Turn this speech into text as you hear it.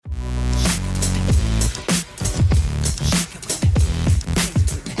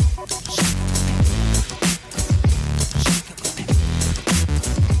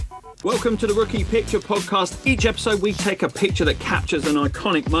Welcome to the Rookie Picture Podcast. Each episode, we take a picture that captures an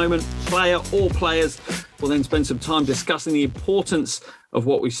iconic moment. Player or players will then spend some time discussing the importance of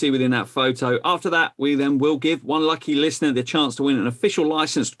what we see within that photo. After that, we then will give one lucky listener the chance to win an official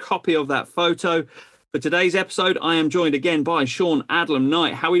licensed copy of that photo. For today's episode, I am joined again by Sean Adlam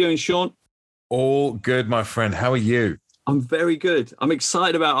Knight. How are we doing, Sean? All good, my friend. How are you? I'm very good. I'm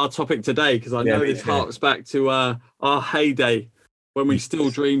excited about our topic today because I know this harks back to our heyday when we still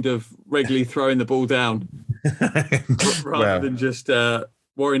dreamed of regularly throwing the ball down rather than just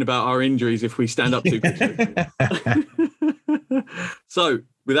worrying about our injuries if we stand up too quickly. So,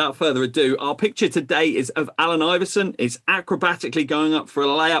 without further ado, our picture today is of Allen Iverson. It's acrobatically going up for a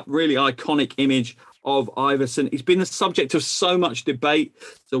layup, really iconic image of Iverson. He's been the subject of so much debate.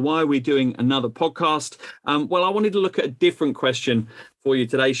 So why are we doing another podcast? Well, I wanted to look at a different question for you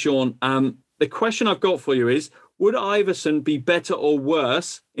today, Sean. The question I've got for you is, would Iverson be better or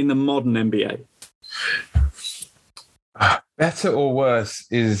worse in the modern NBA? Better or worse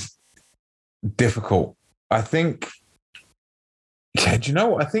is difficult. I think, do you know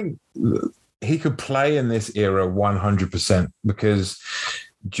what? I think he could play in this era 100% because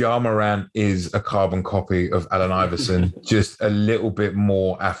Ja Morant is a carbon copy of Allen Iverson, just a little bit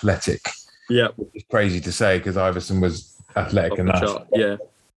more athletic. Yeah. It's crazy to say because Iverson was athletic enough. Yeah.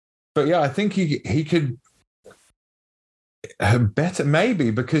 But yeah, I think he could better maybe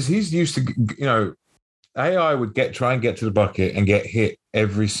because he's used to, you know, AI would try and get to the bucket and get hit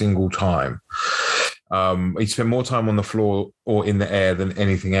every single time. He'd spend more time on the floor or in the air than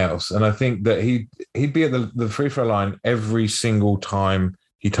anything else. And I think that he'd be at the free throw line every single time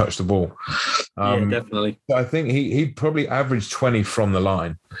he touched the ball. Yeah, definitely. So I think he'd probably average 20 from the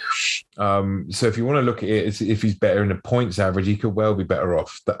line. So if you want to look at it, if he's better in the points average, he could well be better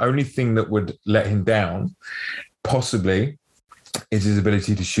off. The only thing that would let him down, possibly, is his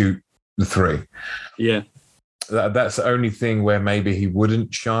ability to shoot the three. Yeah. That's the only thing where maybe he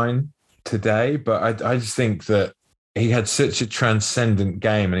wouldn't shine today. But I just think that he had such a transcendent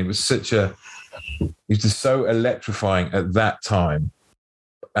game and he was just so electrifying at that time.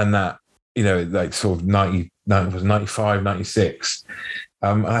 And that, you know, like sort of 95, 96.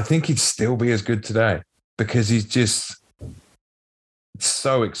 And I think he'd still be as good today because he's just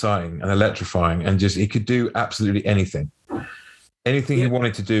so exciting and electrifying and just he could do absolutely anything. Anything he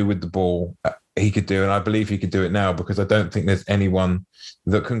wanted to do with the ball, he could do. And I believe he could do it now because I don't think there's anyone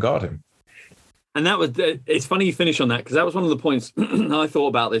that can guard him. And it's funny you finish on that because that was one of the points I thought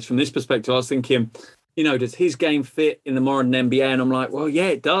about this from this perspective. I was thinking, you know, does his game fit in the modern NBA? And I'm like, well, yeah,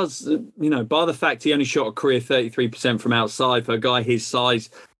 it does. You know, by the fact he only shot a career 33% from outside for a guy his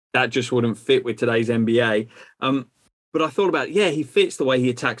size, that just wouldn't fit with today's NBA. But I thought about, he fits the way he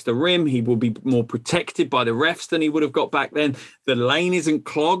attacks the rim. He will be more protected by the refs than he would have got back then. The lane isn't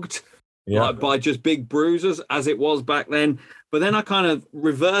clogged by just big bruisers as it was back then. But then I kind of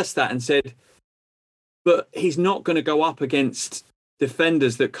reversed that and said, but he's not going to go up against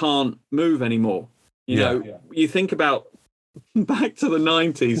defenders that can't move anymore. You know, you think about back to the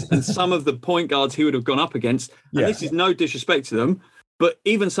 90s and some of the point guards he would have gone up against. And this is no disrespect to them, but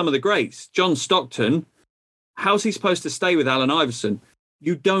even some of the greats, John Stockton, how's he supposed to stay with Allen Iverson?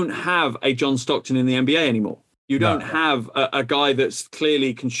 You don't have a John Stockton in the NBA anymore. You don't have a guy that's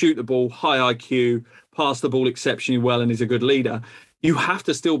clearly can shoot the ball, high IQ, pass the ball exceptionally well, and is a good leader. You have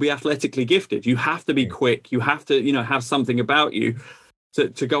to still be athletically gifted. You have to be quick. You have to, you know, have something about you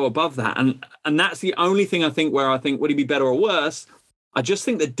to go above that. And that's the only thing I think where I think, would he be better or worse? I just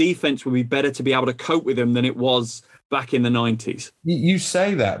think the defense would be better to be able to cope with him than it was back in the 90s. You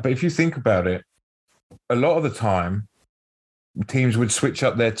say that, but if you think about it, a lot of the time, teams would switch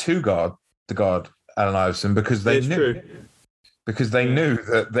up their two guard to guard Allen Iverson because they knew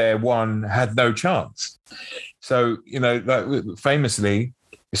that their one had no chance. So, you know, like famously,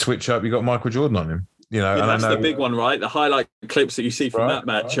 you switch up, you got Michael Jordan on him. You know, yeah, and that's the big one, right? The highlight clips that you see from that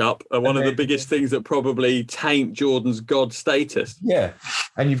matchup are one of the biggest things that probably taint Jordan's God status. Yeah.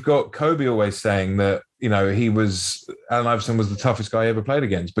 And you've got Kobe always saying that, you know, Allen Iverson was the toughest guy he ever played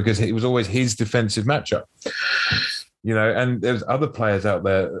against because it was always his defensive matchup. You know, and there's other players out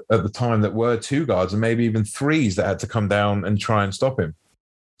there at the time that were two guards and maybe even threes that had to come down and try and stop him.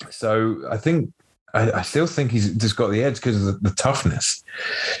 So I still think he's just got the edge because of the toughness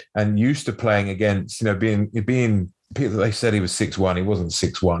and used to playing against, you know, being people. They said he was 6'1". He wasn't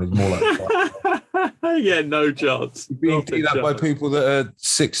 6'1". He's more like 5'1". Yeah, no chance. Being beat up by people that are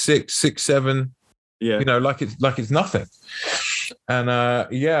 6'6", 6'7". Yeah, you know, like it's nothing. And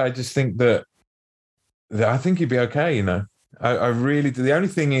I just think that I think he'd be okay. You know, I really do. The only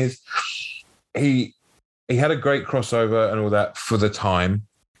thing is he had a great crossover and all that for the time.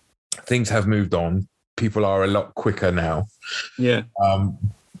 things have moved on. People are a lot quicker now. Yeah.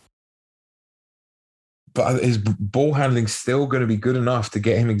 But his ball handling's still going to be good enough to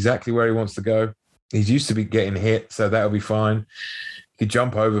get him exactly where he wants to go. He's used to be getting hit, so that'll be fine. He could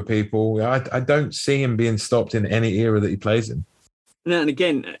jump over people. I don't see him being stopped in any era that he plays in. Now, and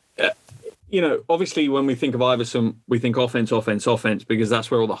again, obviously when we think of Iverson, we think offense, because that's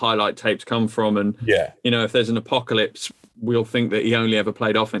where all the highlight tapes come from. And, if there's an apocalypse, we'll think that he only ever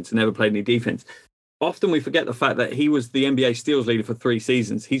played offense and never played any defense. Often we forget the fact that he was the NBA steals leader for 3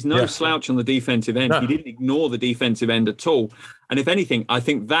 seasons. He's no slouch on the defensive end. No. He didn't ignore the defensive end at all. And if anything, I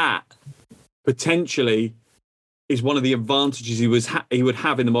think that potentially is one of the advantages he would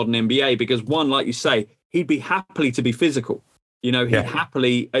have in the modern NBA, because one, like you say, he'd be happily to be physical. He'd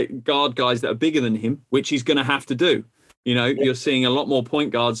happily guard guys that are bigger than him, which he's going to have to do. You're seeing a lot more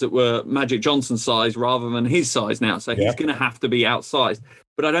point guards that were Magic Johnson's size rather than his size now. So he's going to have to be outsized.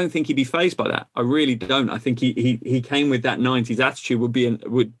 But I don't think he'd be fazed by that. I really don't. I think he came with that 90s attitude would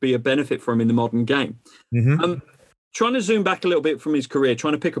be a benefit for him in the modern game. Mm-hmm. Trying to zoom back a little bit from his career,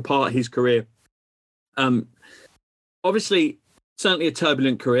 trying to pick apart his career. Obviously, certainly a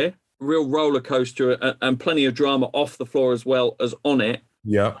turbulent career, real roller coaster, and plenty of drama off the floor as well as on it.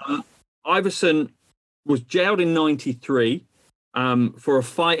 Yeah. Iverson was jailed in 93 for a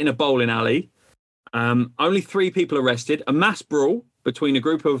fight in a bowling alley. Only 3 people arrested. A mass brawl between a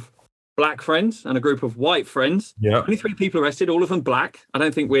group of black friends and a group of white friends. Yeah. Only 3 people arrested, all of them black. I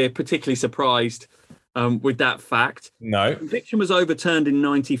don't think we're particularly surprised with that fact. No. Conviction was overturned in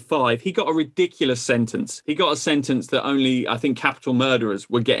 95. He got a ridiculous sentence. He got a sentence that only, I think, capital murderers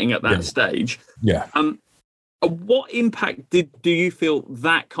were getting at that stage. Yeah. What impact do you feel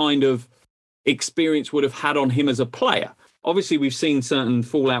that kind of experience would have had on him as a player? Obviously, we've seen certain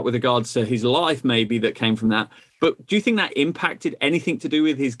fallout with regards to his life, maybe, that came from that. But do you think that impacted anything to do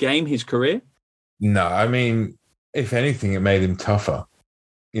with his game, his career? No, I mean, if anything, it made him tougher.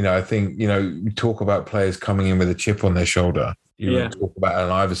 I think, we talk about players coming in with a chip on their shoulder. You talk about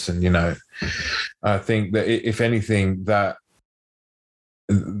Allen Iverson, I think that if anything, that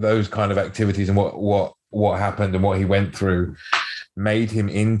those kind of activities and what happened and what he went through made him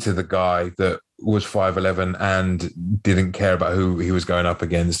into the guy that was 5'11" and didn't care about who he was going up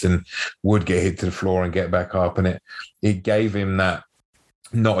against and would get hit to the floor and get back up. And it gave him that,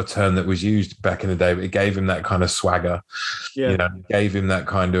 not a term that was used back in the day, but it gave him that kind of swagger. It gave him that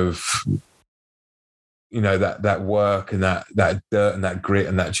kind of, that work and that dirt and that grit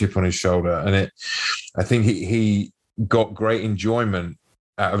and that chip on his shoulder. And I think he got great enjoyment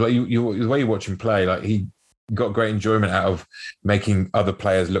out of, like, the way you watch him play, like he got great enjoyment out of making other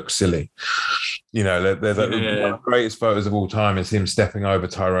players look silly. One of the greatest photos of all time is him stepping over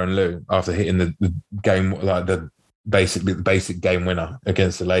Tyrone Lue after hitting the game, like the basic game winner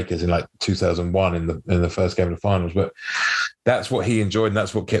against the Lakers in like 2001 in the first game of the finals. But that's what he enjoyed, and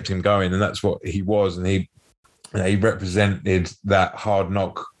that's what kept him going, and that's what he was, and he represented that hard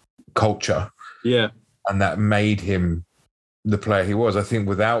knock culture. Yeah, and that made him the player he was. I think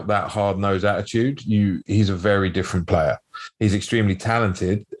without that hard-nosed attitude, he's a very different player. He's extremely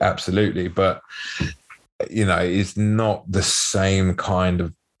talented, absolutely, but he's not the same kind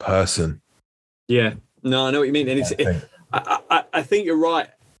of person. Yeah, no, I know what you mean, and I think you're right.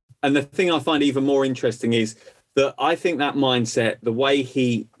 And the thing I find even more interesting is that I think that mindset, the way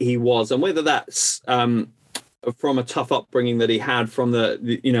he was, and whether that's from a tough upbringing that he had, from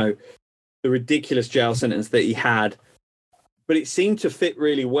the ridiculous jail sentence that he had. But it seemed to fit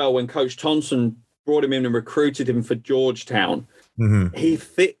really well when Coach Thompson brought him in and recruited him for Georgetown. Mm-hmm. He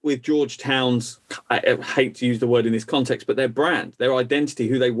fit with Georgetown's, I hate to use the word in this context, but their brand, their identity,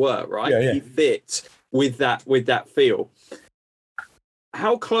 who they were, right? Yeah. He fit with that feel.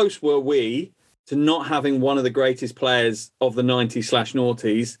 How close were we to not having one of the greatest players of the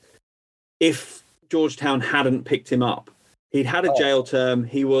 90s/noughties if Georgetown hadn't picked him up? He'd had a jail term.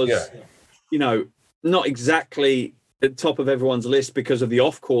 He was, not exactly at the top of everyone's list because of the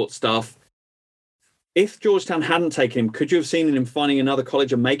off-court stuff. If Georgetown hadn't taken him, could you have seen him finding another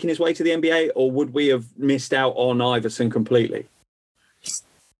college and making his way to the NBA, or would we have missed out on Iverson completely?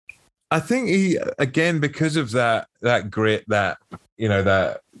 I think he, again, because of that grit, that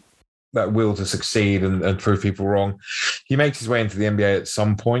will to succeed and prove people wrong, he makes his way into the NBA at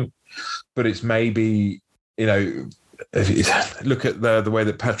some point. But it's maybe, if you look at the way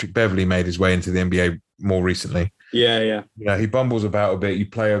that Patrick Beverley made his way into the NBA more recently. Yeah. He bumbles about a bit. You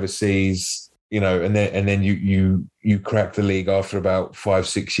play overseas, and then you crack the league after about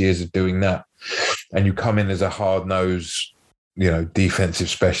 5-6 years of doing that, and you come in as a hard-nosed defensive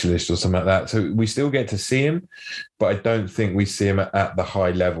specialist or something like that. So we still get to see him, but I don't think we see him at the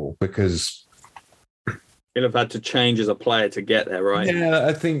high level because he'll have had to change as a player to get there, right? Yeah,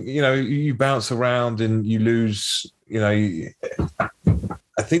 I think, you bounce around and you lose, I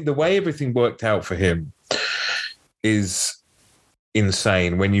think the way everything worked out for him is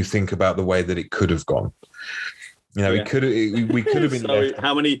insane when you think about the way that it could have gone. We could have been. So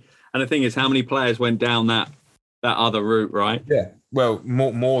how many? And the thing is, how many players went down that other route, right? Yeah. Well,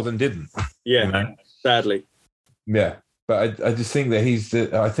 more than didn't. Yeah. Sadly. Yeah, but I just think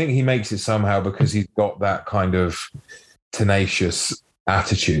that I think he makes it somehow because he's got that kind of tenacious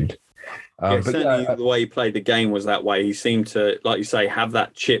attitude. But certainly the way he played the game was that way. He seemed to, like you say, have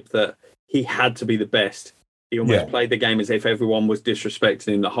that chip that he had to be the best. He almost played the game as if everyone was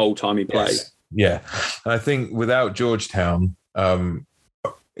disrespecting him the whole time he played. Yes. Yeah. And I think without Georgetown,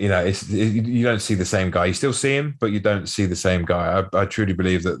 you don't see the same guy. You still see him, but you don't see the same guy. I truly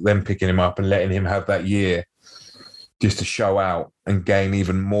believe that them picking him up and letting him have that year just to show out and gain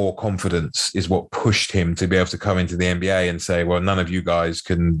even more confidence is what pushed him to be able to come into the NBA and say, well, none of you guys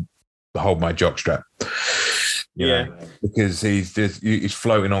can hold my jockstrap. You know, because he's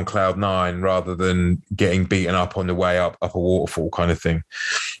floating on cloud nine rather than getting beaten up on the way up a waterfall kind of thing.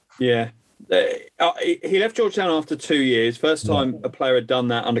 Yeah. He left Georgetown after 2 years. First time a player had done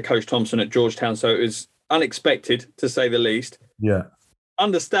that under Coach Thompson at Georgetown, so it was unexpected, to say the least. Yeah.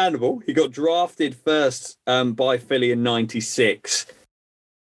 Understandable. He got drafted first by Philly in 96.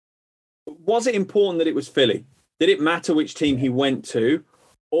 Was it important that it was Philly? Did it matter which team he went to?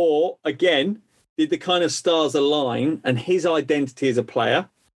 Or, again, did the kind of stars align and his identity as a player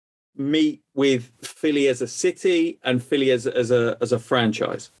meet with Philly as a city and Philly as a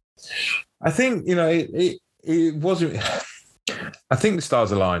franchise? I think, it wasn't... I think the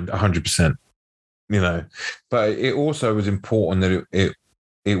stars aligned 100%, but it also was important that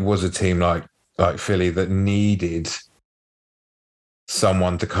it was a team like Philly that needed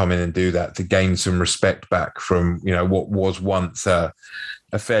someone to come in and do that, to gain some respect back from, what was once a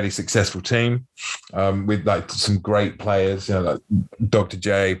fairly successful team with some great players, like Dr.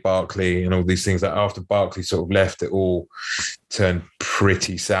 J, Barkley, and all these things. That after Barkley sort of left, it all turned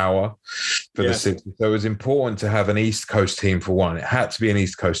pretty sour for the Sixers. So it was important to have an East Coast team for one. It had to be an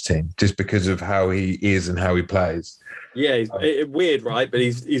East Coast team just because of how he is and how he plays. Yeah, he's weird, right? But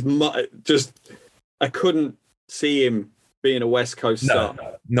he's just, I couldn't see him being a West Coast star.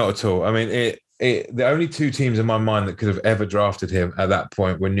 No, not at all. I mean, the only two teams in my mind that could have ever drafted him at that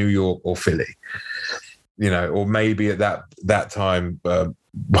point were New York or Philly, or maybe at that time,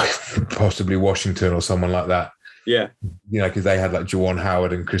 possibly Washington or someone like that. Yeah. Because they had like Juwan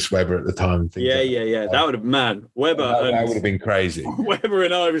Howard and Chris Webber at the time. Yeah. That would have, Webber. That would have been crazy. Webber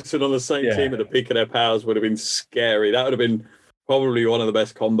and Iverson on the same team at the peak of their powers would have been scary. That would have been probably one of the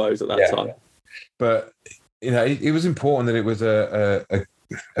best combos at that time. But, it was important that it was a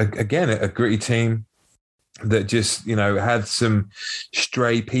gritty team that just, had some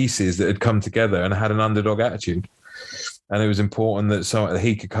stray pieces that had come together and had an underdog attitude. And it was important that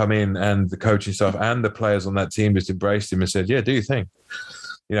he could come in and the coaching staff and the players on that team just embraced him and said, yeah, do your thing.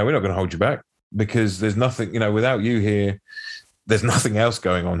 We're not going to hold you back because there's nothing, without you here, there's nothing else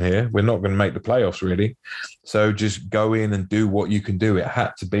going on here. We're not going to make the playoffs really. So just go in and do what you can do. It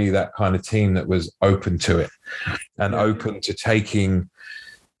had to be that kind of team that was open to it and open to taking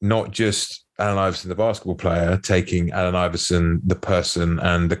not just Allen Iverson, the basketball player, taking Allen Iverson, the person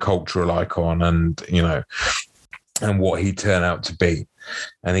and the cultural icon and, and what he turned out to be.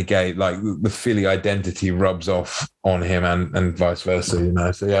 And he gave the Philly identity rubs off on him and vice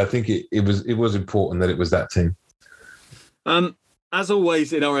versa, So I think it was important that it was that team. As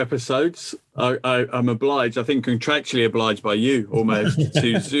always in our episodes, I'm obliged, I think contractually obliged by you almost,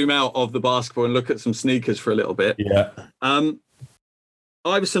 to zoom out of the basketball and look at some sneakers for a little bit. Yeah.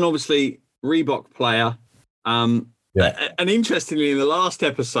 Iverson, obviously, Reebok player. And interestingly, in the last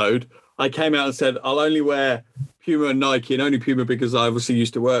episode, I came out and said, I'll only wear Puma and Nike, and only Puma because I obviously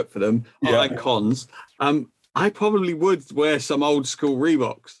used to work for them. And Cons. I probably would wear some old school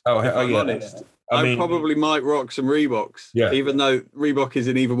Reeboks, if I'm honest. I probably might rock some Reeboks, even though Reebok is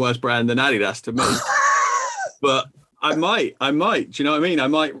an even worse brand than Adidas to me. But I might. Do you know what I mean? I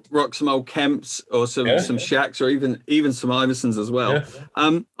might rock some old Kemps or some Shaqs or even some Iversons as well.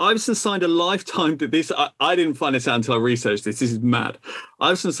 Yeah. Iverson signed a lifetime to this. I didn't find this out until I researched this. This is mad.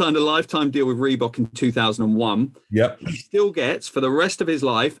 Iverson signed a lifetime deal with Reebok in 2001. Yep. He still gets, for the rest of his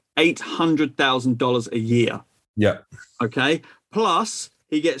life, $800,000 a year. Yeah. Okay. Plus,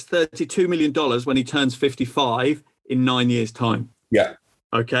 he gets $32 million when he turns 55 in 9 years' time. Yeah.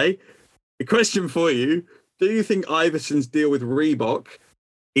 Okay. The question for you, Do you think Iverson's deal with Reebok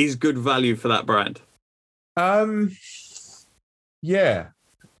is good value for that brand? Yeah.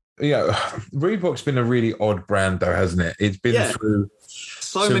 Reebok's been a really odd brand, though, hasn't it? It's been through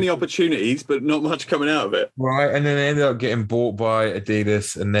so many opportunities, but not much coming out of it. Right, and then they ended up getting bought by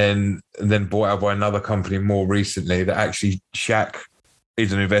Adidas, and then bought out by another company more recently. That actually Shaq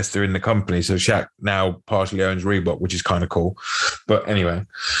is an investor in the company, so Shaq now partially owns Reebok, which is kind of cool. But anyway,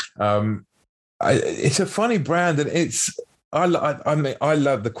 it's a funny brand, and I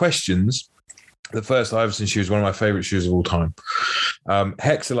love the questions. The first Iverson shoe is one of my favorite shoes of all time.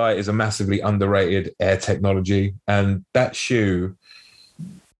 Hexalite is a massively underrated air technology, and that shoe,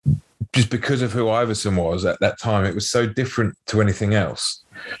 just because of who Iverson was at that time, it was so different to anything else.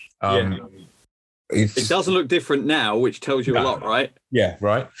 It doesn't look different now, which tells you a lot, right? Yeah,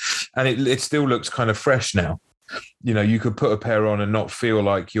 right. And it still looks kind of fresh now. You know, you could put a pair on and not feel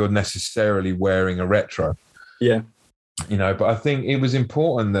like you're necessarily wearing a retro. Yeah. You know, but I think it was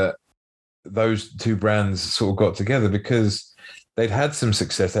important that those two brands sort of got together because they'd had some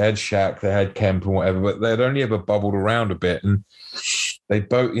success. They had Shaq, they had Kemp and whatever, but they'd only ever bubbled around a bit. And they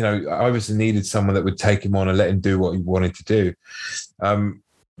both, you know, Iverson needed someone that would take him on and let him do what he wanted to do.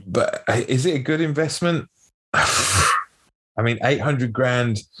 But is it a good investment? I mean, 800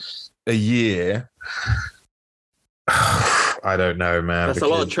 grand a year. I don't know, man. That's a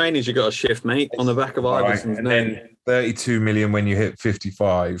lot of trainers you got to shift, mate, on the back of Iverson's name. Then 32 million when you hit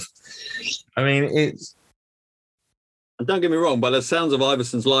 55. I mean, it's... And don't get me wrong, by the sounds of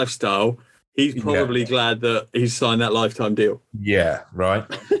Iverson's lifestyle, he's probably glad that he's signed that lifetime deal. Yeah, right.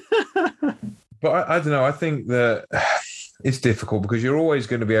 But I don't know. I think that it's difficult because you're always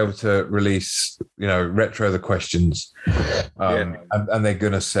going to be able to release, you know, retro the questions, and they're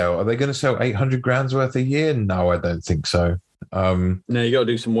going to sell. Are they going to sell 800 grand's worth a year? No, I don't think so. No, you got to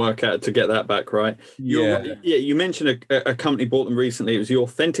do some work out to get that back, right? You mentioned a company bought them recently. It was the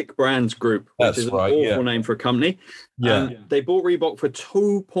Authentic Brands Group, which is an awful name for a company. They bought Reebok for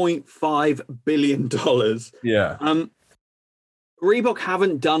 $2.5 billion. Yeah. Reebok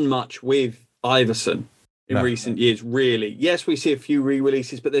haven't done much with Iverson in recent years, really. Yes, we see a few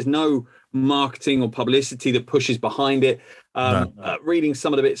re-releases, but there's no marketing or publicity that pushes behind it. Reading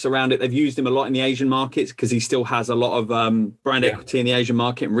some of the bits around it, they've used him a lot in the Asian markets because he still has a lot of brand equity in the Asian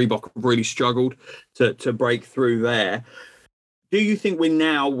market, and Reebok have really struggled to break through there. Do you think we're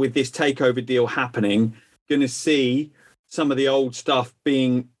now, with this takeover deal happening, going to see some of the old stuff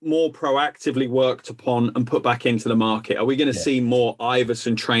being more proactively worked upon and put back into the market? Are we going to see more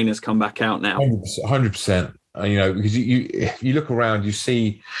Iverson trainers come back out now? 100%. You know, because you look around, you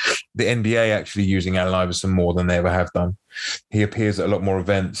see the NBA actually using Allen Iverson more than they ever have done. He appears at a lot more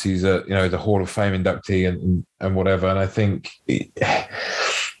events. He's the Hall of Fame inductee and whatever. And I think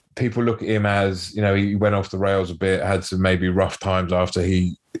people look at him as, you know, he went off the rails a bit, had some maybe rough times after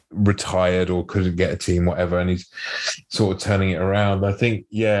he retired or couldn't get a team, whatever, and he's sort of turning it around. I think,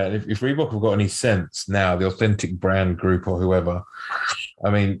 if Reebok have got any sense now, the Authentic Brand Group or whoever, I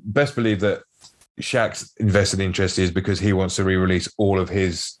mean, best believe that Shaq's invested interest is because he wants to re-release all of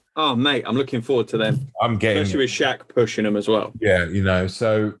his. Oh, mate, I'm looking forward to them. Especially with Shaq pushing them as well. Yeah, you know,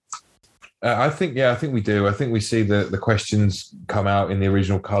 so I think we do. I think we see the questions come out in the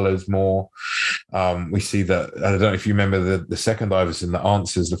original colours more. We see that, I don't know if you remember the second Iverson, the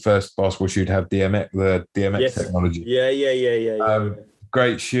answers, the first basketball shoe to have the DMX technology. Yeah.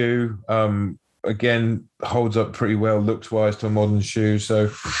 Great shoe. Again, holds up pretty well looks-wise to a modern shoe.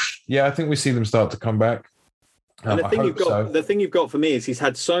 So, I think we see them start to come back. And the thing you've got for me is he's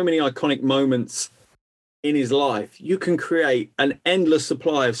had so many iconic moments in his life. You can create an endless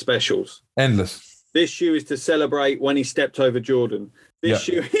supply of specials. Endless. This shoe is to celebrate when he stepped over Jordan. This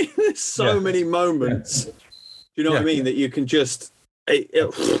shoe, there's so many moments. Do you know what I mean? That you can just...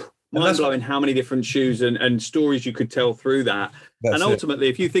 mind-blowing how many different shoes and stories you could tell through that. And ultimately,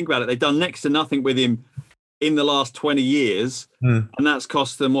 if you think about it, they've done next to nothing with him in the last 20 years, and that's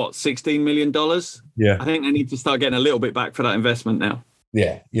cost them, $16 million? Yeah. I think they need to start getting a little bit back for that investment now.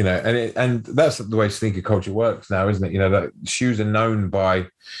 Yeah, you know, and that's the way sneaker culture works now, isn't it? You know, that shoes are known by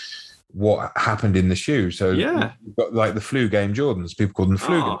what happened in the shoe. So you've got like the flu game Jordans, people call them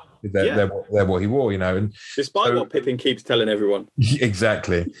flu game. They're what he wore, you know. And despite what Pippen keeps telling everyone.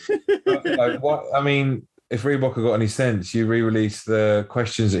 Exactly. I mean, if Reebok have got any sense, you re-release the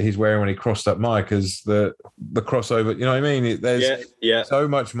questions that he's wearing when he crossed up Mike as the crossover. You know what I mean? There's so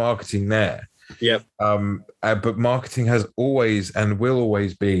much marketing there. Yeah. But marketing has always and will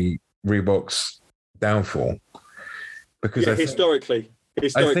always be Reebok's downfall. Because historically,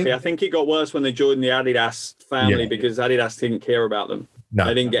 I think it got worse when they joined the Adidas family because Adidas didn't care about them. No.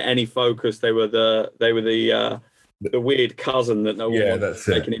 They didn't get any focus. They were the weird cousin that no one was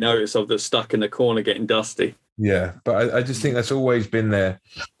taking any notice of, that's stuck in the corner getting dusty. Yeah, but I just think that's always been their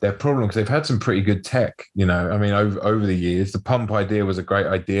problem, because they've had some pretty good tech. I mean, over the years, the pump idea was a great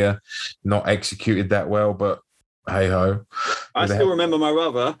idea, not executed that well, but hey ho. I still remember my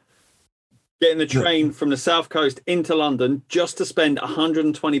brother getting the train from the South Coast into London just to spend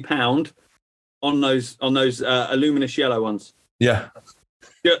 £120 on those luminous yellow ones. Yeah.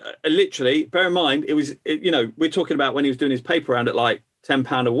 Yeah, literally. Bear in mind, we're talking about when he was doing his paper round at like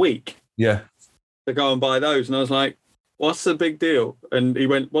 £10 a week. Yeah. To go and buy those, and I was like, "What's the big deal?" And he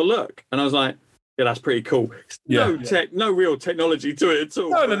went, "Well, look," and I was like, "Yeah, that's pretty cool." No real technology to it at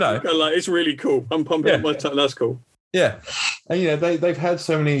all. No. Like, it's really cool. I'm pumping up my time. That's cool. Yeah, and they've had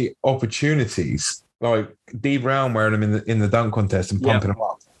so many opportunities, like D Brown wearing them in the dunk contest and pumping them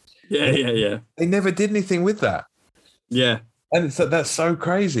up. Yeah. They never did anything with that. Yeah. And that's so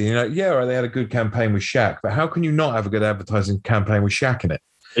crazy. They had a good campaign with Shaq, but how can you not have a good advertising campaign with Shaq in it?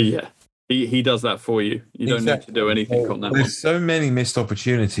 Yeah. He does that for you. You don't need to do anything on that. There's so many missed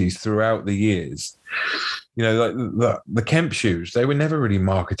opportunities throughout the years. Like the Kemp shoes, they were never really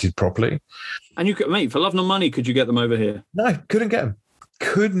marketed properly. And you could, mate, for love nor money, could you get them over here? No, couldn't get them.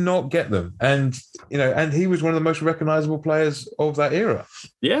 Could not get them. And, and he was one of the most recognizable players of that era.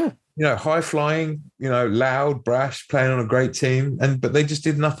 Yeah. High flying, loud, brash, playing on a great team, but they just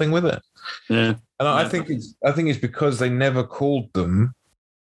did nothing with it. Yeah. And I think it's because they never called them,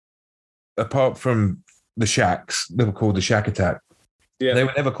 apart from the Shaqs, they were called the Shaq Attack. Yeah. They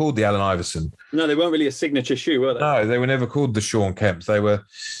were never called the Allen Iverson. No, they weren't really a signature shoe, were they? No, they were never called the Sean Kemps. They were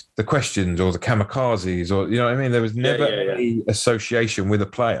the Questions or the Kamikazes, or, what I mean? There was never any association with a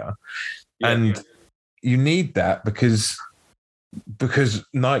player. And you need that because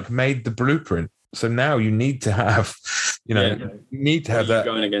Nike made the blueprint. So now you need to have, you need to have that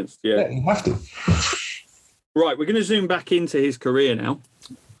going against. Yeah, you have to. Right, we're going to zoom back into his career now.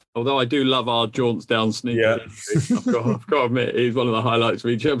 Although I do love our jaunts down sneaker. Yeah. I've got to admit, he's one of the highlights of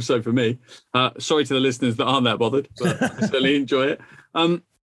each episode for me. Sorry to the listeners that aren't that bothered, but I certainly enjoy it.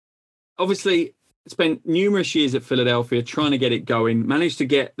 Obviously, spent numerous years at Philadelphia trying to get it going, managed to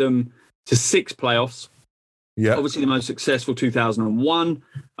get them to 6 playoffs. Yeah. Obviously, the most successful 2001.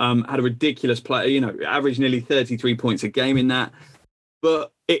 Had a ridiculous play, averaged nearly 33 points a game in that.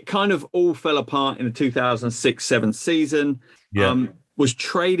 But it kind of all fell apart in the 2006-07 season. Yeah. Was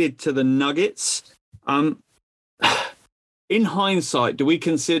traded to the Nuggets. In hindsight, do we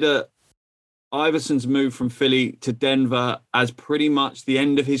consider Iverson's move from Philly to Denver as pretty much the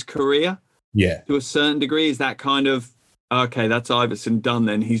end of his career? Yeah. To a certain degree, is that kind of, okay, that's Iverson done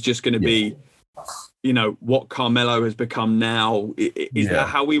then? He's just going to be, what Carmelo has become now. Is that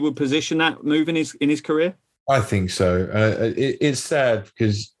how we would position that move in his career? I think so. It's sad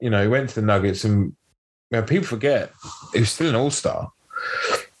because, he went to the Nuggets and people forget he was still an all-star.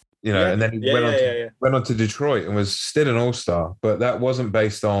 And then he went on to Detroit and was still an all-star, but that wasn't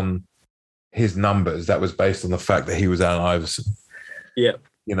based on his numbers. That was based on the fact that he was Allen Iverson. Yeah.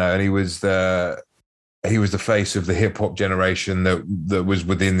 And he was the face of the hip hop generation that was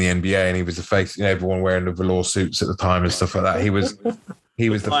within the NBA, and he was the face, everyone wearing the velour suits at the time and stuff like that. He was the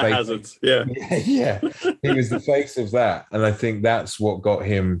face. Hazards. Yeah. Yeah. He was the face of that. And I think that's what got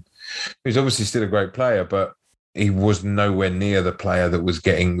him. He was obviously still a great player, but he was nowhere near the player that was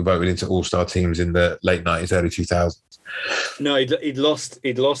getting voted into all-star teams in the late 90s, early 2000s. No, he'd lost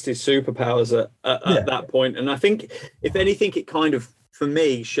his superpowers at that point. And I think, if anything, it kind of, for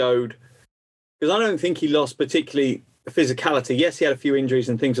me, showed, because I don't think he lost particularly physicality. Yes, he had a few injuries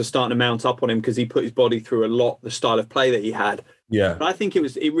and things were starting to mount up on him because he put his body through a lot, the style of play that he had. Yeah. But I think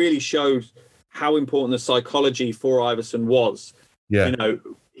it really showed how important the psychology for Iverson was. Yeah.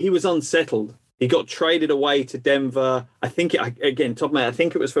 He was unsettled. He got traded away to Denver. I think, again, top of my head, I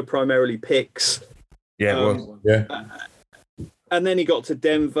think it was for primarily picks. Yeah, it was. Yeah. And then he got to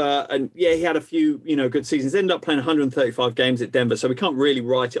Denver, and he had a few, good seasons. Ended up playing 135 games at Denver, so we can't really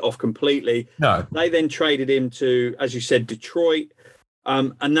write it off completely. No. They then traded him to, as you said, Detroit,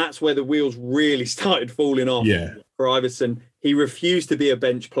 and that's where the wheels really started falling off for Iverson. He refused to be a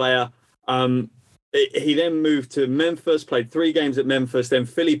bench player. He then moved to Memphis, played 3 games at Memphis. Then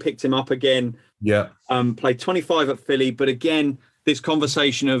Philly picked him up again. Yeah. Played 25 at Philly. But again, this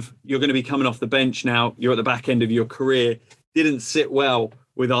conversation of you're going to be coming off the bench now, you're at the back end of your career, didn't sit well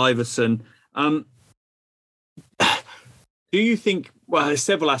with Iverson. Do you think, well, there's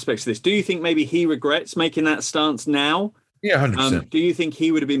several aspects of this. Do you think maybe he regrets making that stance now? Yeah, 100%. Do you think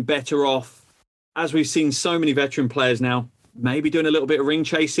he would have been better off, as we've seen so many veteran players now, maybe doing a little bit of ring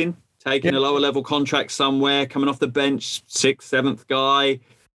chasing, taking a lower level contract somewhere, coming off the bench, 6th, 7th guy,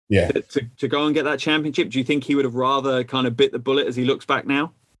 to go and get that championship? Do you think he would have rather kind of bit the bullet as he looks back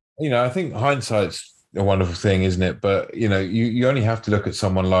now? I think hindsight's a wonderful thing, isn't it? But, you only have to look at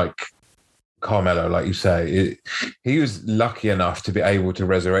someone like Carmelo, like you say. He was lucky enough to be able to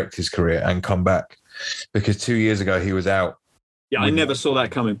resurrect his career and come back, because 2 years ago he was out. Yeah, I never saw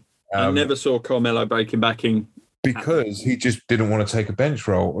that coming. I never saw Carmelo breaking back in. Because he just didn't want to take a bench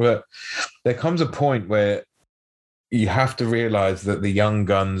role. But there comes a point where you have to realize that the young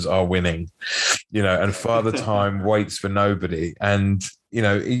guns are winning, and Father Time waits for nobody. And,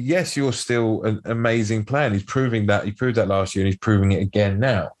 yes, you're still an amazing player. And he's proving that. He proved that last year and he's proving it again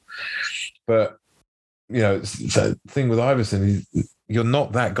now. But, the thing with Iverson is you're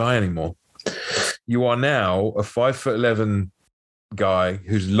not that guy anymore. You are now a 5'11" guy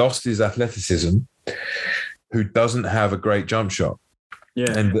who's lost his athleticism, who doesn't have a great jump shot.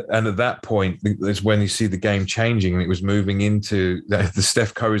 Yeah. And at that point is when you see the game changing, and it was moving into the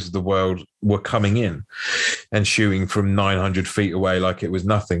Steph Currys of the world were coming in and shooting from 900 feet away like it was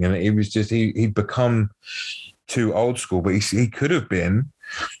nothing. And it was just, he'd become too old school, but he could have been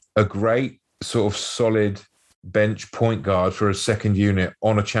a great sort of solid bench point guard for a second unit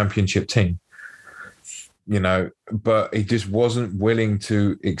on a championship team. But he just wasn't willing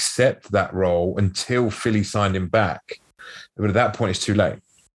to accept that role until Philly signed him back. But at that point, it's too late.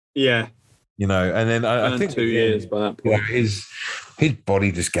 Yeah. And then I think 2 years by that point. His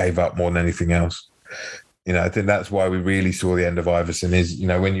body just gave up more than anything else. I think that's why we really saw the end of Iverson is,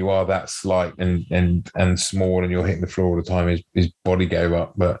 when you are that slight and small and you're hitting the floor all the time, his body gave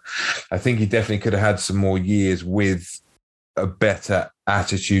up. But I think he definitely could have had some more years with a better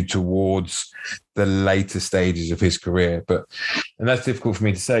attitude towards the later stages of his career. And that's difficult for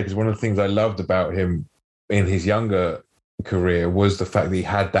me to say, because one of the things I loved about him in his younger career was the fact that he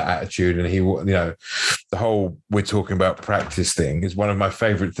had that attitude, and he, the whole we're talking about practice thing is one of my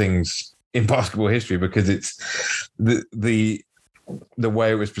favorite things in basketball history, because it's the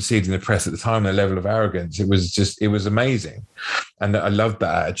way it was perceived in the press at the time, the level of arrogance. It was amazing. And I loved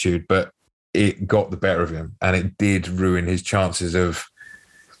that attitude, but it got the better of him, and it did ruin his chances of,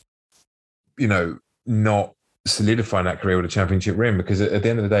 not solidifying that career with a championship ring. Because at the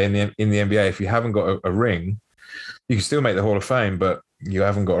end of the day, in the NBA, if you haven't got a ring, you can still make the Hall of Fame, but you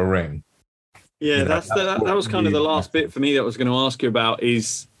haven't got a ring. Yeah, that was kind of the last bit for me that I was going to ask you about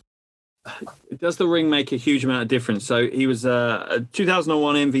is, does the ring make a huge amount of difference? So he was a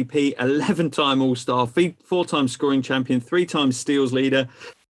 2001 MVP, 11-time All-Star, 4-time scoring champion, 3-time steals leader.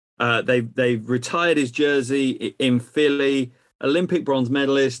 They've retired his jersey in Philly, Olympic bronze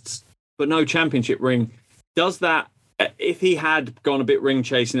medalists, but no championship ring. Does that, if he had gone a bit ring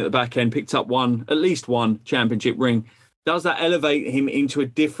chasing at the back end, picked up at least one championship ring, does that elevate him into a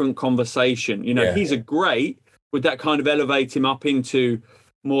different conversation? He's a great. Would that kind of elevate him up into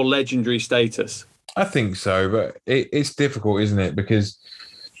more legendary status? I think so, but it's difficult, isn't it? Because,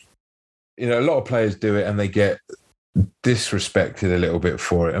 a lot of players do it and they get disrespected a little bit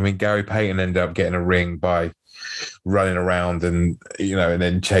for it. I mean, Gary Payton ended up getting a ring by running around and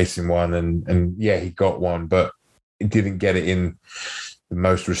then chasing one, and he got one, but he didn't get it in the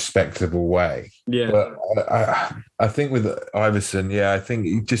most respectable way. Yeah. But I think with Iverson, I think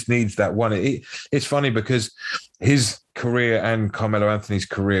he just needs that one. It's funny because his career and Carmelo Anthony's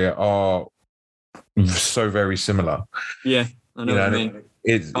career are so very similar. Yeah, I know what you mean.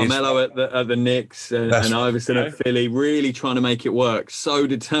 Carmelo at the Knicks and Iverson at Philly, really trying to make it work. So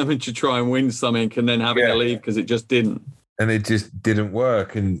determined to try and win something, and then having to leave because it just didn't. And it just didn't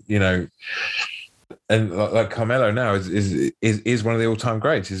work. And and like Carmelo now is one of the all-time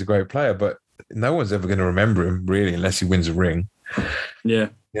greats. He's a great player, but no one's ever going to remember him really unless he wins a ring. Yeah,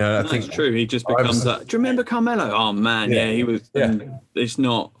 I think it's true. He just becomes that. Do you remember Carmelo? Oh man, he was. It's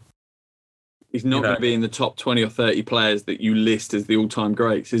not. He's not going to be in the top 20 or 30 players that you list as the all-time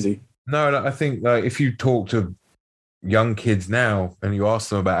greats, is he? No, I think if you talk to young kids now and you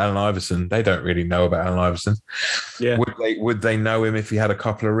ask them about Allen Iverson, they don't really know about Allen Iverson. Yeah. Would they know him if he had a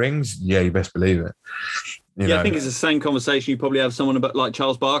couple of rings? Yeah, you best believe it. I think it's the same conversation you probably have someone about like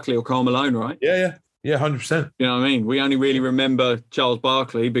Charles Barkley or Karl Malone, right? Yeah, 100%. You know what I mean? We only really remember Charles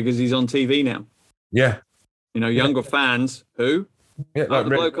Barkley because he's on TV now. Yeah. Younger fans who? Yeah, like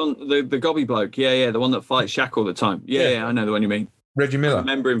the bloke on the gobby bloke. Yeah, the one that fights Shaq all the time. Yeah, I know the one you mean. Reggie Miller. I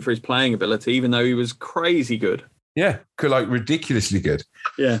remember him for his playing ability, even though he was crazy good. Yeah, ridiculously good.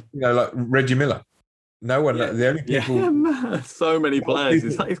 Yeah. Like Reggie Miller. No one, the only people. Yeah, so many players.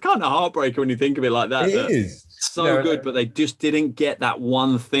 It's kind of heartbreaking when you think of it like that. It is. So good, but they just didn't get that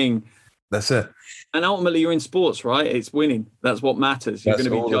one thing That's it. And ultimately, you're in sports, right? It's winning. That's what matters. You're That's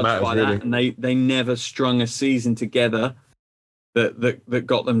going to all be that judged matters, by really. that. And they never strung a season together that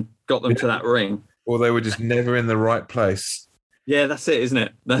got them to that ring. Or they were just never in the right place. Yeah, that's it, isn't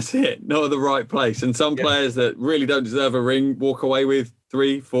it? That's it. Not at the right place. And some players that really don't deserve a ring walk away with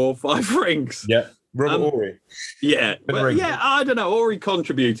 3, 4, 5 rings. Yeah. Robert Horry. Yeah. Well, yeah, I don't know. Horry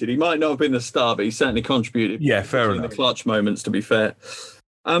contributed. He might not have been the star, but he certainly contributed. Yeah, fair enough. In the clutch moments, to be fair.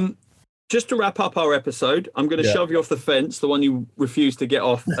 Just to wrap up our episode, I'm going to shove you off the fence, the one you refused to get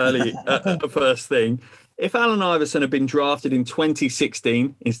off early, first thing. If Allen Iverson had been drafted in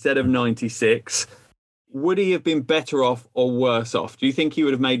 2016 instead of 96, would he have been better off or worse off? Do you think he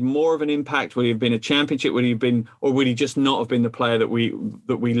would have made more of an impact? Would he have been a championship? Would he have been, or would he just not have been the player that we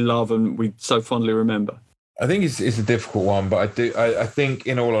love and we so fondly remember? I think it's a difficult one, but I think,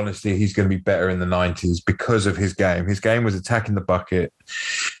 in all honesty, he's going to be better in the 90s because of his game. His game was attacking the bucket,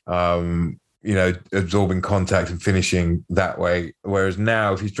 absorbing contact and finishing that way. Whereas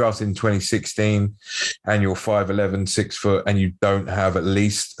now, if he's drafted in 2016 and you're 5'11", 6 foot, and you don't have at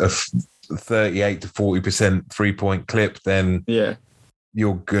least a 38 to 40% 3-point clip, then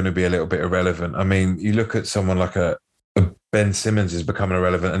you're going to be a little bit irrelevant. I mean, you look at someone like a Ben Simmons is becoming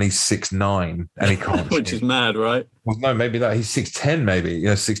irrelevant, and he's 6'9", and he can't which is mad, right? Well, no, maybe that he's 6'10", maybe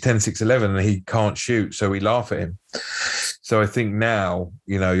 6'10", 6'11", and he can't shoot, so we laugh at him. So I think now,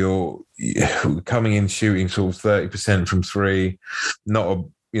 you're coming in shooting sort of 30% from three, not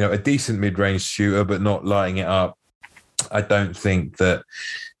a decent mid-range shooter, but not lighting it up. I don't think that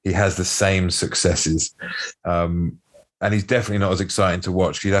he has the same successes. And he's definitely not as exciting to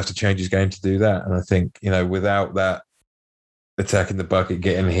watch. You'd have to change his game to do that. And I think, without that attacking the bucket,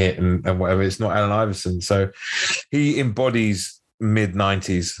 getting hit and whatever, it's not Allen Iverson. So he embodies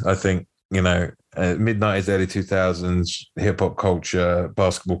mid-90s, I think, mid-90s, early 2000s, hip-hop culture,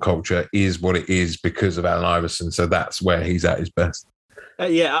 basketball culture is what it is because of Allen Iverson. So that's where he's at his best. So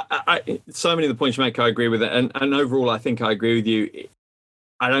many of the points you make, I agree with it. And overall, I think I agree with you.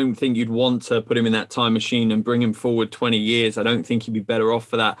 I don't think you'd want to put him in that time machine and bring him forward 20 years. I don't think he'd be better off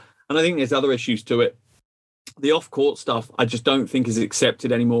for that. And I think there's other issues to it. The off-court stuff, I just don't think is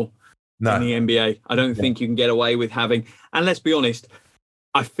accepted anymore in the NBA. I don't think you can get away with having... And let's be honest,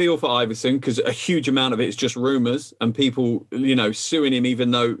 I feel for Iverson because a huge amount of it is just rumors and people, suing him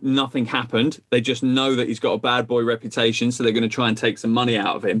even though nothing happened. They just know that he's got a bad boy reputation, so they're going to try and take some money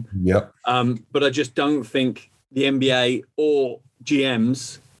out of him. Yep. But I just don't think the NBA or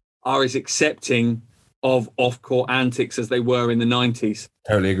GMs are as accepting of off-court antics as they were in the 90s.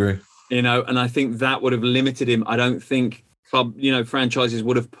 Totally agree. And I think that would have limited him. I don't think franchises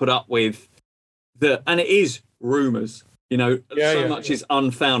would have put up with and it is rumors. Much is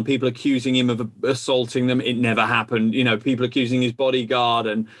unfound. People accusing him of assaulting them. It never happened. People accusing his bodyguard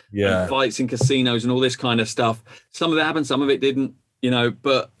and fights in casinos and all this kind of stuff. Some of it happened, some of it didn't,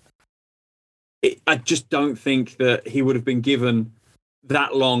 but I just don't think that he would have been given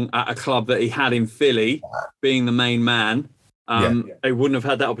that long at a club that he had in Philly, being the main man. They wouldn't have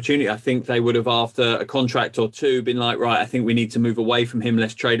had that opportunity. I think they would have, after a contract or two, been like, right, I think we need to move away from him.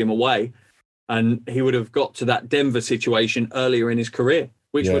 Let's trade him away. And he would have got to that Denver situation earlier in his career,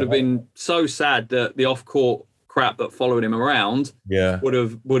 which would have been so sad that the off-court crap that followed him around would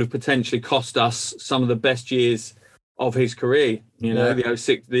have potentially cost us some of the best years of his career. The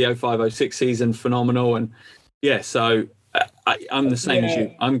 05-06 season, phenomenal. And so I'm the same as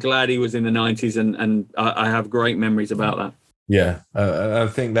you. I'm glad he was in the 90s, and I have great memories about that. Yeah, I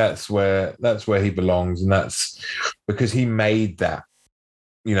think that's where he belongs, and that's because he made that.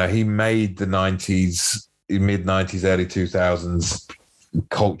 He made the 90s, mid-90s, early 2000s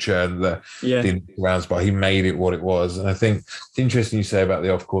culture, the rounds, but he made it what it was. And I think it's interesting you say about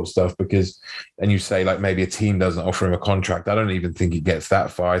the off-court stuff and you say like maybe a team doesn't offer him a contract. I don't even think it gets that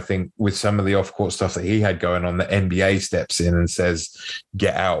far. I think with some of the off-court stuff that he had going on, the NBA steps in and says,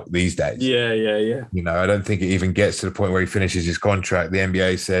 get out these days. Yeah. I don't think it even gets to the point where he finishes his contract. The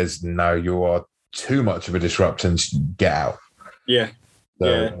NBA says, no, you are too much of a disruption. Get out. Yeah.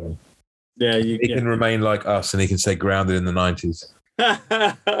 So, he can remain like us and he can stay grounded in the 90s.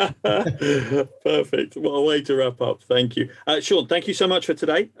 Perfect. Well, a way to wrap up. Thank you. Sean, thank you so much for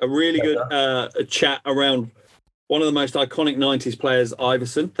today. A really good chat around one of the most iconic 90s players,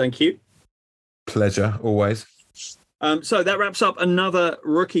 Iverson. Thank you. Pleasure, always. So that wraps up another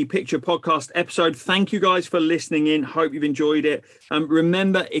Rookie Picture podcast episode. Thank you guys for listening in. Hope you've enjoyed it.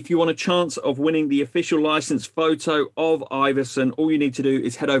 Remember, if you want a chance of winning the official license photo of Iverson, all you need to do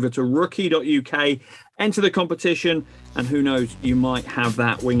is head over to rookie.uk, enter the competition, and who knows, you might have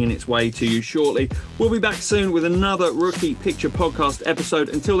that winging its way to you shortly. We'll be back soon with another Rookie Picture podcast episode.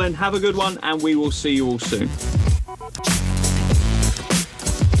 Until then, have a good one, and we will see you all soon.